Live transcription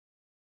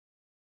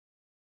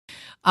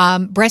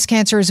Breast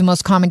cancer is the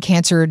most common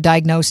cancer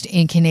diagnosed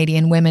in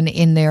Canadian women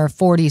in their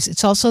 40s.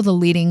 It's also the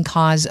leading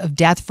cause of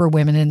death for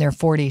women in their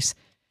 40s.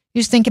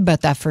 Just think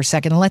about that for a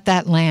second and let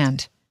that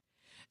land.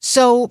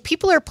 So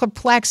people are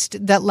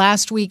perplexed that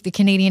last week the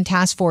Canadian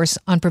Task Force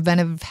on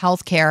Preventive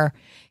Healthcare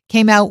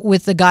came out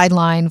with the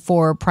guideline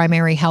for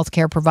primary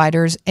healthcare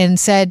providers and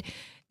said,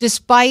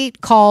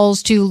 despite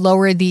calls to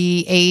lower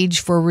the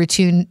age for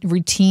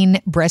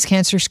routine breast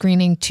cancer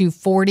screening to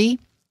 40,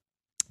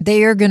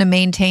 they are going to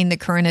maintain the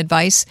current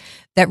advice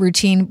that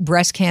routine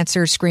breast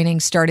cancer screening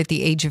start at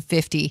the age of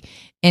 50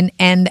 and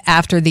end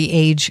after the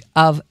age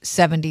of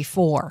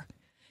 74.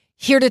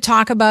 Here to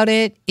talk about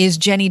it is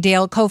Jennie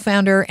Dale,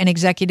 co-founder and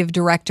executive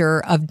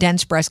director of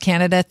Dense Breast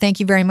Canada.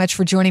 Thank you very much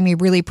for joining me.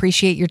 Really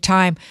appreciate your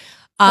time.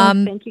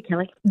 Thank you,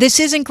 Kelly. This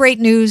isn't great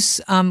news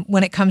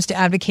when it comes to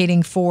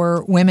advocating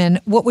for women.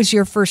 What was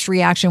your first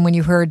reaction when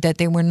you heard that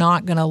they were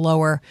not going to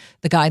lower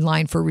the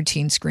guideline for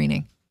routine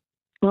screening?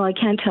 Well, I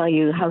can't tell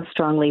you how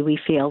strongly we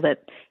feel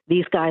that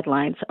these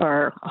guidelines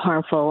are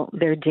harmful,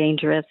 they're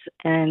dangerous,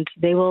 and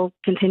they will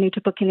continue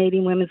to put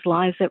Canadian women's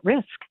lives at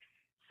risk.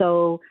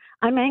 So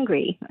I'm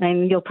angry,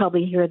 and you'll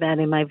probably hear that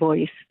in my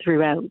voice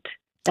throughout.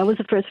 That was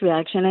the first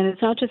reaction, and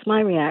it's not just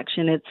my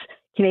reaction. It's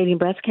Canadian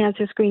breast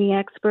cancer screening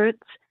experts,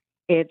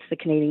 it's the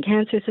Canadian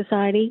Cancer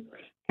Society,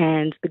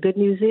 and the good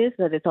news is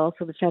that it's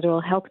also the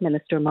Federal Health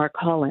Minister, Mark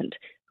Holland,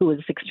 who is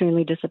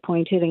extremely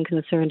disappointed and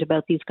concerned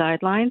about these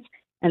guidelines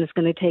and is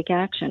going to take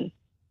action.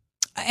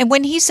 And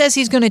when he says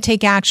he's going to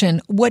take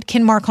action, what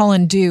can Mark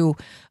Holland do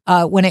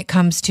when it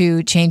comes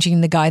to changing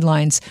the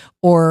guidelines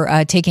or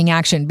taking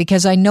action?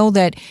 Because I know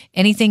that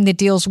anything that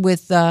deals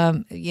with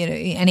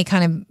any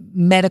kind of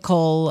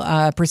medical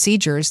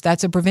procedures,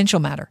 that's a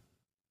provincial matter.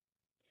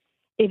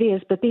 It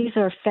is, but these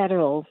are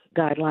federal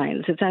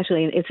guidelines.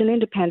 It's an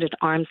independent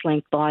arm's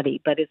length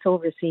body, but it's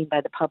overseen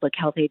by the Public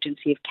Health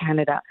Agency of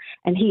Canada,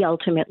 and he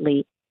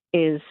ultimately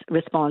is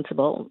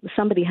responsible.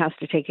 Somebody has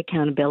to take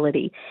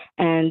accountability,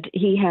 and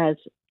he has,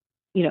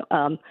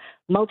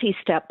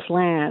 multi-step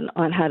plan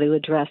on how to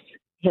address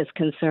his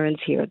concerns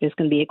here. There's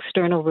going to be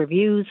external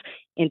reviews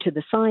into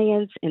the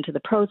science, into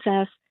the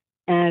process,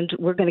 and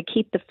we're going to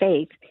keep the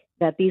faith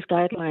that these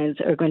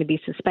guidelines are going to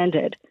be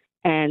suspended,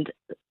 and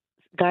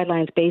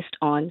guidelines based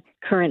on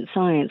current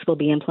science will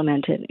be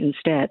implemented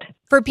instead.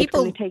 For people,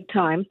 it's going to take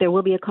time. There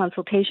will be a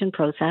consultation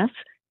process,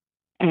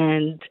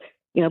 and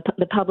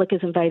the public is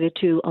invited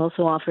to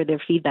also offer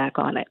their feedback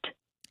on it.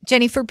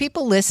 Jennie, for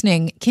people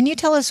listening, can you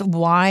tell us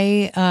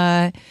why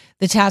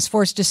the task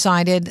force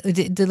decided?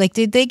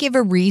 Did they give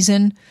a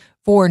reason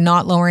for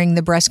not lowering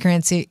the breast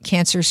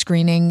cancer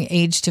screening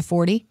age to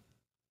 40?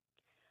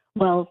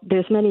 Well,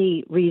 there's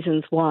many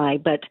reasons why,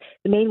 but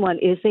the main one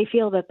is they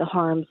feel that the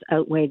harms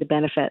outweigh the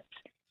benefits.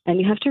 And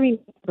you have to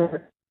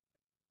remember,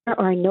 there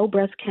are no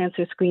breast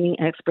cancer screening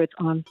experts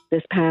on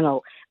this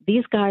panel.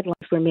 These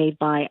guidelines were made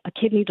by a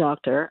kidney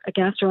doctor, a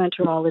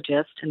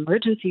gastroenterologist, an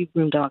emergency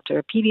room doctor,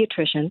 a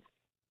pediatrician,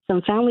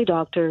 some family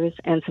doctors,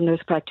 and some nurse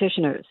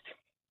practitioners.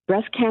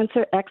 Breast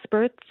cancer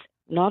experts,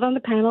 not on the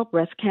panel,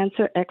 breast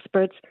cancer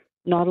experts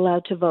not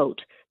allowed to vote.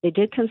 They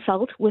did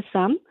consult with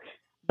some,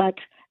 but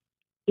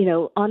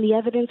on the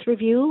evidence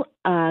review,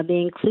 they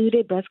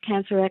included breast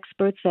cancer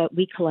experts that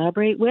we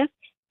collaborate with,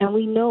 and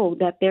we know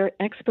that their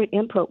expert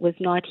input was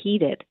not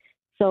heeded.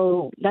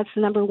 So that's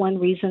the number one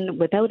reason.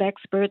 Without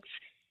experts,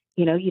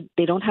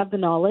 they don't have the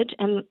knowledge.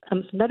 And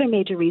another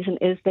major reason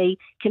is they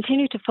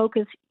continue to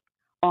focus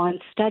on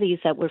studies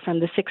that were from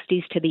the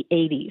 60s to the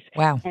 80s.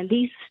 Wow. And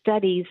these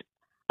studies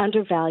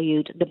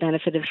undervalued the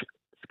benefit of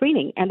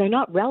screening, and they're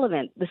not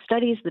relevant. The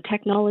studies, the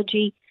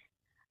technology,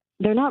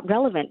 they're not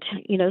relevant.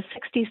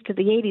 60s to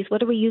the 80s,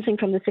 what are we using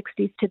from the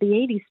 60s to the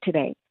 80s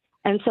today?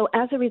 And so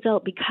as a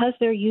result, because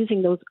they're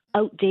using those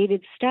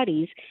outdated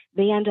studies,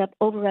 they end up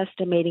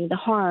overestimating the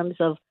harms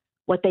of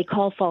what they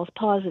call false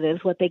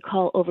positives, what they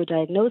call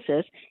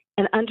overdiagnosis,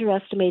 and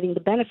underestimating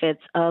the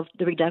benefits of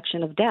the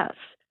reduction of deaths.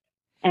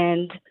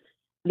 And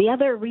the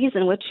other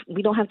reason, which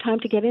we don't have time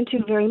to get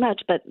into very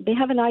much, but they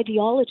have an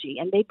ideology,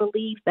 and they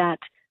believe that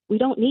we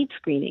don't need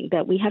screening,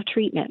 that we have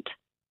treatment.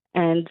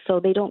 And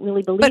so they don't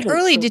really believe it. But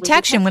early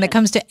detection when it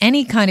comes to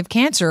any kind of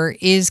cancer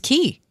is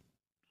key.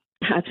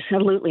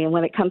 Absolutely. And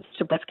when it comes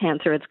to breast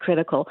cancer, it's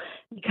critical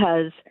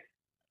because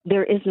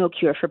there is no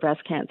cure for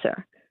breast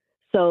cancer.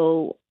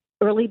 So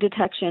early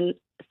detection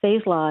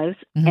saves lives.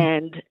 Mm-hmm.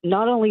 And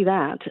not only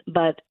that,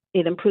 but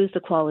it improves the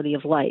quality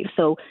of life.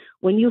 So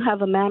when you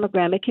have a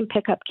mammogram, it can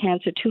pick up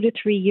cancer 2 to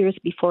 3 years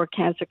before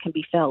cancer can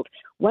be felt.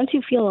 Once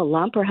you feel a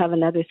lump or have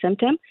another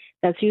symptom,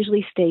 that's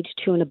usually stage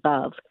 2 and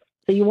above.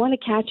 So you want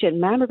to catch it.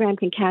 Mammogram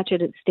can catch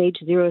it at stage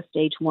 0,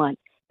 stage 1.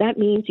 That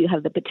means you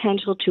have the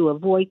potential to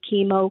avoid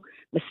chemo,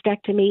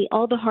 mastectomy,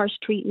 all the harsh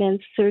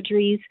treatments,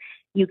 surgeries.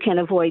 You can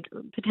avoid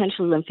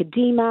potential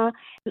lymphedema,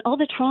 and all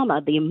the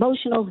trauma, the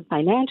emotional, the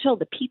financial,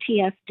 the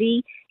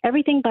PTSD,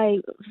 everything by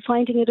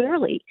finding it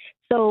early.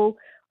 So,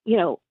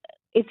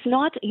 it's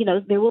not,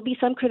 there will be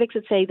some critics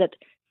that say that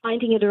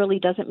finding it early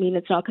doesn't mean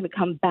it's not going to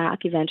come back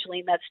eventually,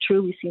 and that's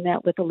true. We've seen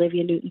that with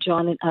Olivia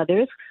Newton-John and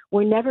others.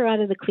 We're never out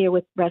of the clear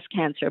with breast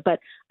cancer, but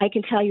I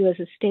can tell you as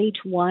a stage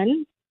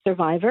 1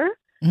 survivor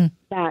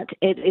that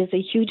it is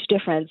a huge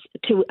difference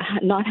to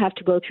not have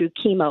to go through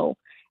chemo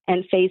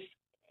and face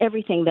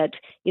everything that,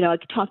 I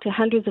could talk to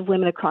hundreds of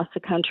women across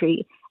the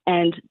country,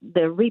 and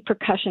the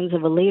repercussions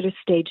of a later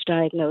stage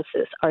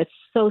diagnosis are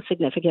so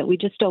significant. We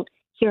just don't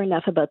hear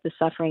enough about the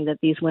suffering that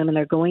these women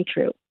are going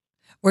through.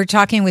 We're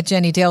talking with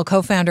Jennie Dale,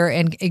 co-founder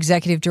and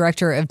executive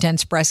director of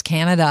Dense Breast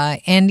Canada.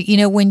 And,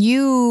 when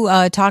you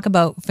talk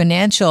about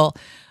financial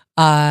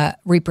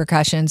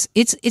repercussions,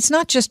 it's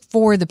not just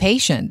for the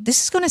patient.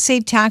 This is going to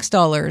save tax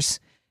dollars,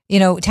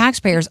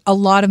 taxpayers, a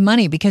lot of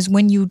money, because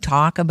when you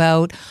talk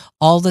about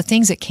all the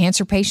things that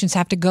cancer patients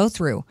have to go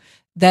through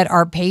that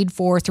are paid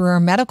for through our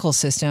medical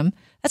system,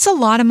 that's a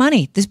lot of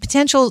money. There's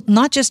potential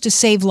not just to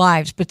save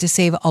lives, but to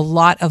save a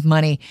lot of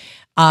money.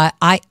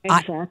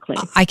 Exactly.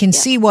 I can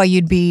see why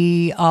you'd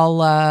be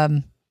all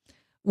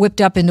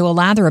whipped up into a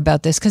lather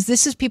about this, because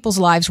this is people's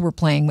lives we're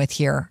playing with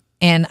here.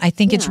 And I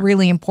think it's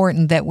really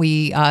important that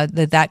we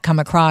that come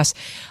across.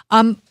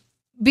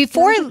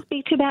 Before Can I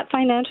speak to that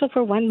financial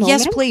for one moment?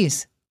 Yes,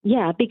 please.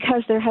 Yeah,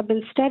 because there have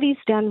been studies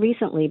done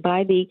recently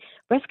by the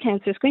breast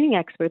cancer screening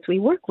experts we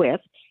work with,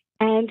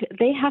 and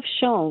they have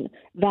shown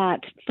that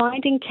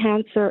finding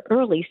cancer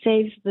early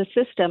saves the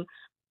system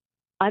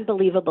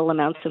unbelievable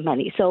amounts of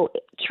money. So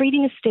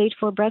treating a stage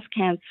 4 breast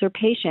cancer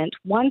patient,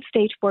 one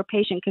stage 4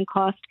 patient can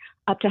cost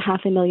up to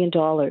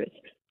 $500,000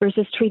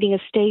 versus treating a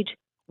stage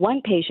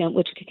 1 patient,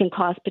 which can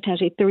cost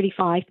potentially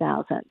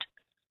 $35,000.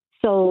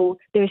 So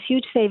there's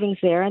huge savings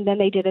there. And then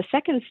they did a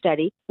second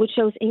study, which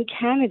shows in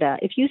Canada,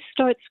 if you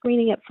start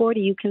screening at 40,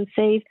 you can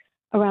save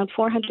around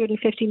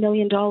 $450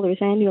 million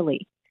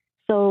annually.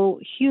 So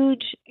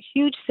huge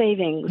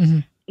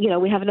savings.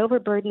 We have an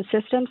overburdened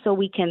system, so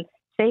we can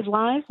save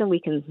lives and we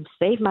can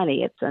save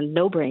money. It's a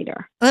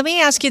no-brainer. Let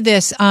me ask you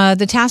this.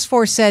 The task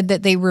force said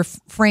that they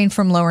refrained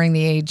from lowering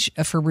the age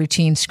for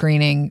routine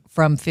screening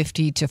from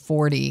 50 to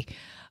 40.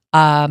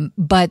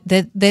 But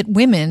that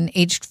women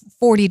aged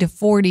 40 to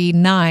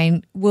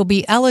 49 will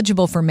be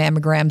eligible for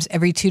mammograms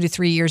every 2 to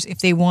 3 years if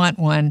they want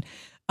one,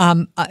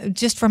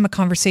 just from a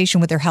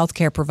conversation with their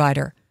healthcare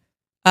provider.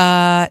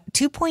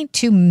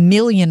 2.2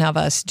 million of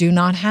us do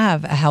not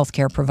have a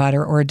healthcare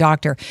provider or a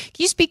doctor. Can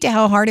you speak to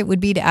how hard it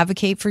would be to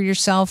advocate for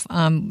yourself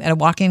at a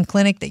walk-in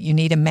clinic that you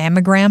need a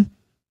mammogram?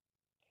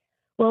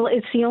 Well,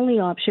 it's the only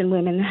option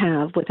women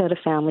have without a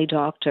family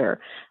doctor.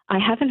 I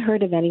haven't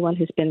heard of anyone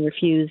who's been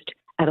refused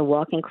at a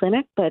walk-in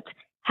clinic, but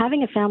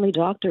having a family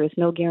doctor is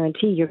no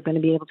guarantee you're going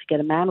to be able to get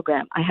a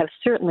mammogram. I have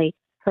certainly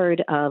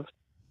heard of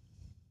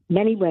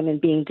many women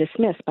being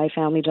dismissed by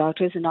family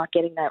doctors and not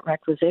getting that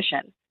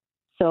requisition.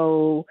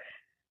 So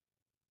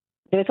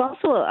there's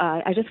also,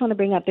 I just want to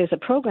bring up, there's a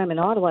program in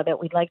Ottawa that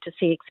we'd like to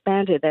see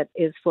expanded that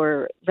is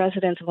for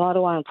residents of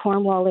Ottawa and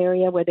Cornwall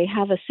area, where they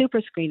have a super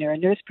screener, a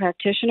nurse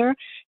practitioner,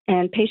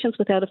 and patients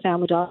without a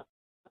family doctor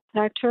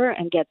contact her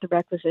and get the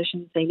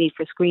requisitions they need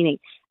for screening.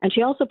 And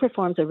she also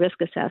performs a risk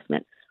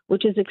assessment,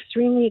 which is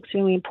extremely,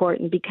 extremely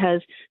important,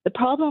 because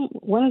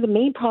one of the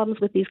main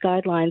problems with these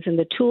guidelines and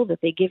the tool that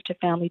they give to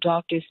family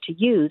doctors to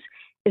use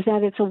is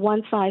that it's a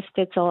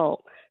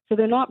one-size-fits-all. So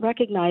they're not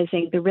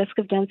recognizing the risk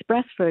of dense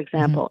breasts, for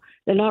example.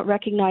 They're not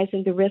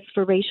recognizing the risk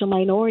for racial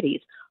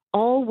minorities.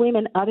 All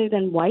women other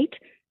than white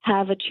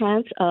have a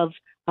chance of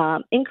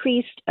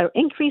increased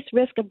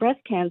risk of breast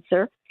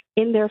cancer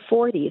in their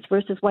 40s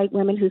versus white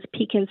women whose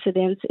peak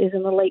incidence is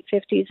in the late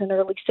 50s and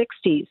early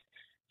 60s.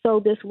 So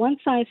this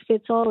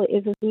one-size-fits-all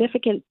is a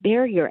significant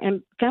barrier,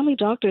 and family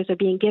doctors are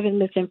being given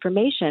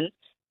misinformation.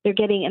 They're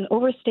getting an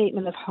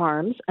overstatement of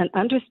harms, an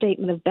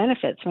understatement of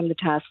benefits from the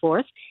task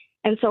force.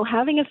 And so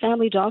having a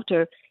family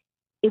doctor,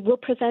 it will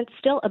present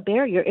still a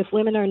barrier if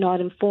women are not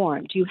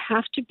informed. You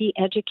have to be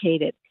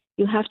educated.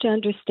 You have to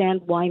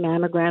understand why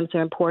mammograms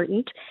are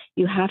important.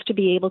 You have to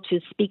be able to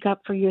speak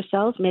up for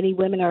yourselves. Many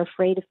women are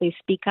afraid if they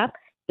speak up,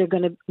 they're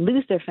going to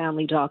lose their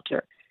family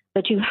doctor.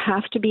 But you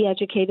have to be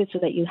educated so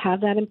that you have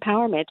that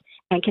empowerment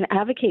and can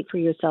advocate for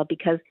yourself,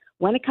 because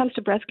when it comes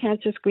to breast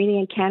cancer screening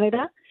in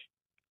Canada,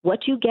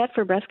 what you get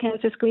for breast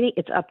cancer screening,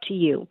 it's up to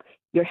you.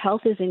 Your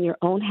health is in your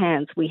own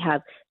hands. We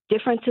have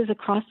differences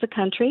across the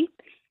country,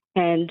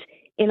 and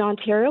in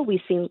Ontario,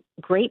 we've seen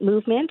great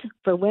movement.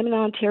 For women in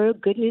Ontario,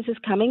 good news is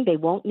coming. They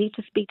won't need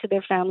to speak to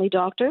their family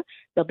doctor.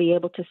 They'll be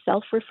able to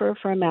self-refer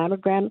for a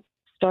mammogram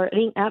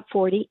starting at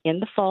 40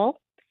 in the fall,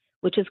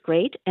 which is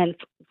great. And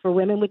for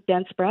women with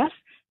dense breasts,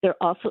 they're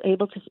also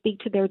able to speak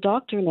to their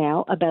doctor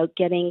now about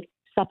getting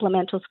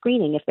supplemental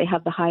screening if they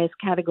have the highest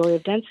category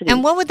of density.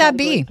 And what would that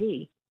be?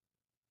 D.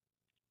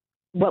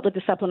 What would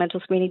the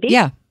supplemental screening be?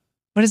 Yeah.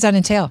 What does that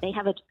entail?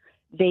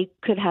 They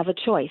could have a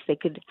choice. They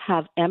could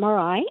have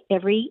MRI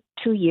every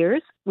 2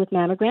 years with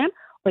mammogram,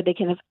 or they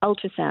can have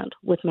ultrasound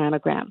with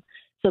mammogram.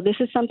 So this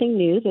is something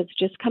new that's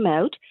just come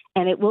out,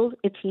 and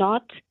it's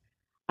not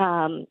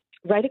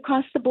right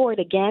across the board.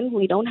 Again,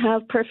 we don't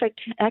have perfect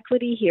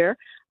equity here.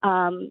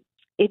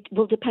 it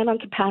will depend on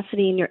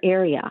capacity in your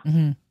area.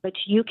 Mm-hmm. But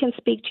you can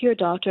speak to your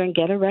doctor and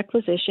get a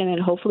requisition,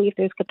 and hopefully if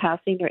there's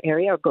capacity in your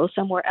area, or go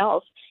somewhere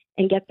else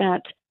and get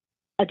that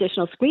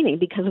additional screening,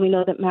 because we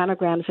know that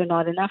mammograms are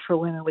not enough for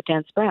women with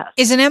dense breasts.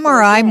 Is an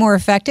MRI more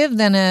effective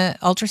than an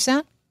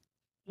ultrasound?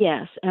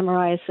 Yes,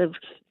 MRI is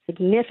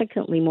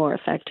significantly more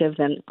effective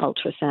than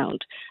ultrasound.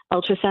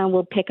 Ultrasound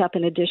will pick up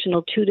an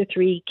additional 2 to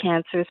 3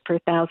 cancers per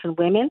 1,000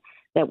 women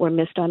that were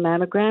missed on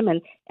mammogram,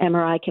 and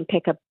MRI can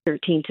pick up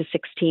 13 to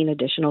 16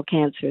 additional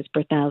cancers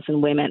per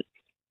 1,000 women.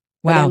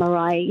 Wow. But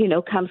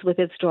MRI, comes with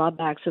its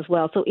drawbacks as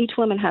well. So each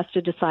woman has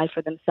to decide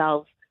for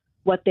themselves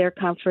what they're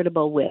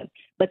comfortable with.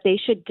 But they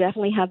should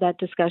definitely have that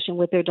discussion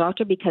with their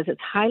doctor, because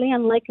it's highly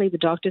unlikely the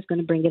doctor's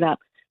going to bring it up,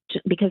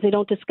 because they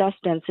don't discuss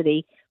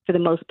density for the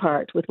most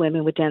part with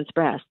women with dense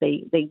breasts.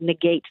 They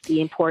negate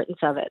the importance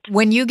of it.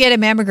 When you get a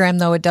mammogram,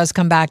 though, it does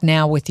come back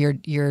now with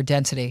your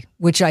density,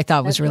 which I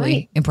thought was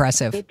really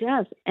impressive. It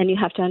does. And you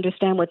have to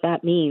understand what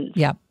that means.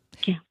 Yeah.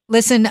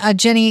 Listen,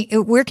 Jennie,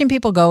 where can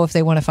people go if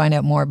they want to find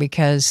out more?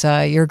 Because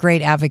you're a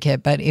great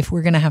advocate, but if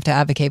we're going to have to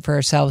advocate for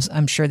ourselves,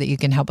 I'm sure that you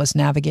can help us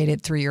navigate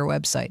it through your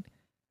website.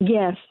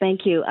 Yes,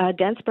 thank you.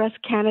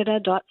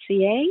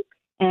 densebreastcanada.ca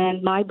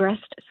and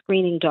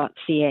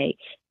mybreastscreening.ca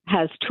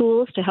has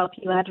tools to help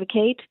you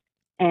advocate,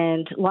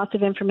 and lots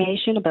of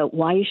information about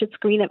why you should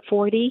screen at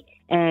 40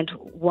 and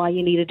why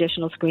you need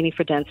additional screening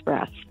for dense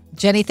breasts.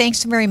 Jennie,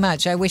 thanks very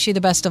much. I wish you the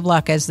best of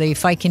luck as the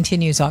fight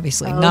continues,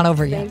 obviously. Not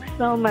over yet. Thanks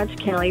so much,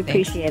 Kelly.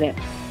 Appreciate it.